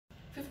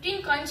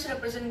15 coins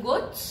represent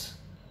goats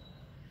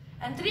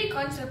and 3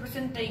 coins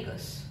represent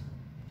tigers.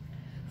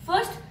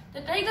 First,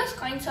 the tiger's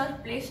coins are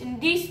placed in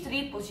these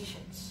 3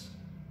 positions.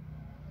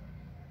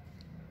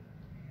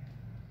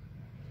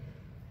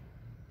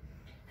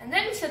 And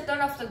then it's the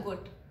turn of the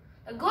goat.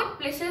 The goat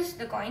places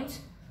the coins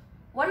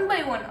one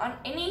by one on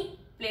any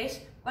place,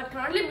 but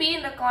can only be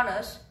in the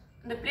corners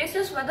and the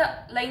places where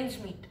the lines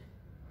meet.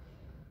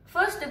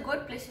 First, the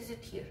goat places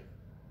it here.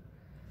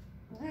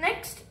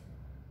 Next,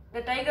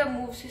 the tiger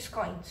moves his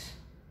coins.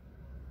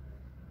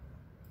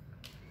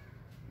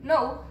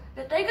 Now,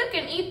 the tiger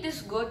can eat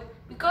this goat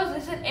because there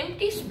is an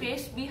empty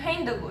space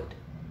behind the goat.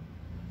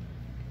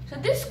 So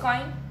this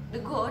coin, the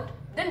goat,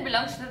 then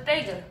belongs to the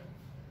tiger.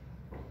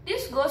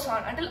 This goes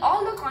on until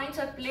all the coins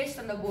are placed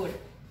on the board.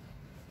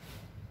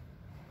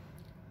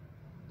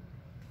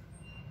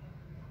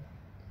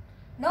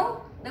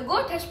 Now, the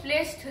goat has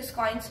placed his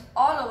coins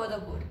all over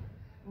the board.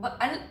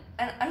 And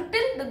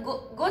until the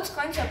goat's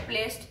coins are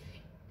placed,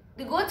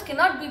 the goats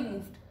cannot be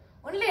moved.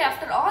 Only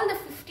after all the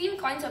 15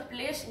 coins are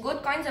placed,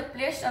 goat coins are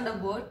placed on the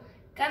board,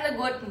 can the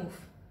goat move.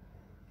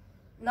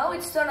 Now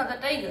it's turn of the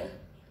tiger.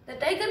 The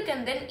tiger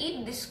can then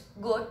eat this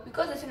goat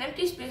because there's an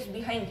empty space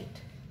behind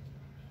it.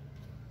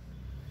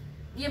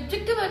 The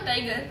objective of the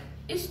tiger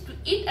is to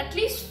eat at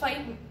least 5,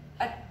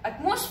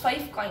 at most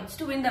 5 coins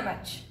to win the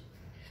match.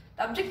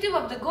 The objective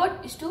of the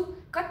goat is to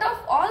cut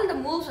off all the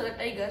moves of the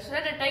tiger so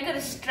that the tiger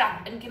is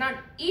trapped and cannot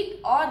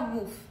eat or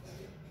move.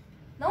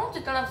 Now it's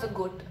the turn of the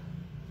goat.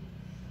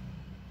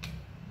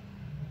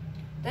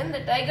 Then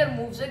the tiger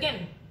moves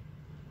again.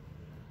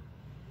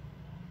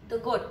 The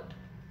goat.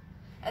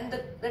 And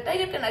the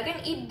tiger can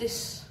again eat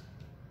this.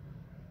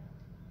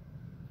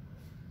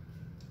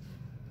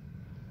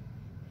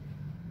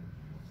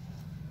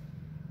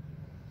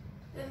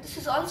 Then this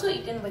is also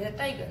eaten by the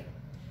tiger.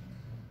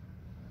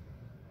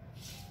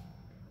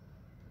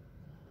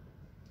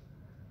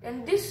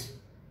 And this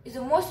is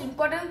the most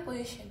important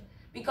position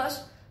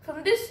because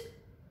from this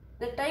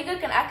the tiger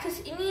can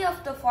access any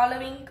of the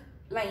following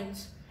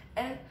lines.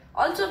 And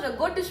also if the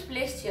goat is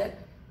placed here,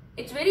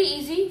 it's very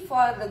easy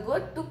for the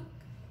goat to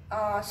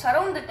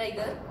surround the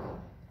tiger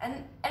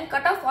and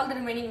cut off all the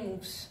remaining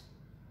moves.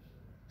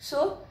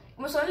 So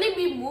it must only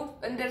be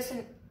moved when there is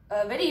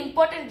a very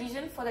important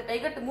reason for the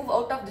tiger to move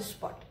out of this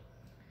spot.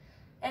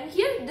 And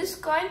here this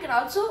coin can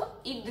also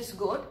eat this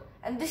goat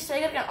and this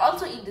tiger can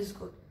also eat this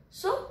goat.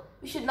 So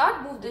we should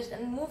not move this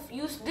and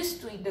use this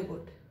to eat the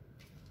goat.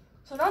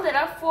 So now there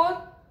are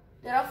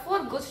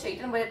four goats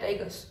eaten by the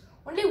tigers.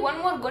 Only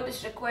one more goat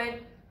is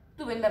required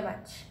to win the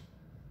match.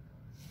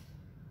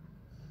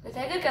 The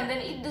tiger can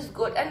then eat this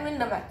goat and win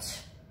the match.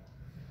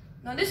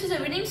 Now this is a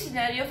winning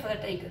scenario for the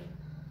tiger.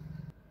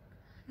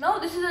 Now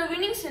this is a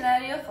winning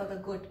scenario for the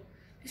goat.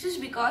 This is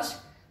because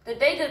the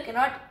tiger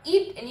cannot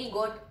eat any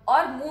goat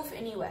or move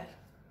anywhere.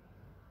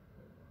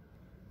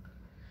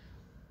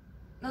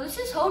 Now this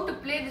is how to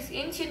play this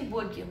ancient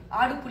board game,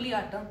 Aadu, Puli,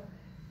 Aatam,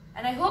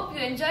 and I hope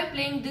you enjoy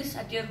playing this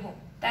at your home.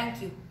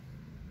 Thank you.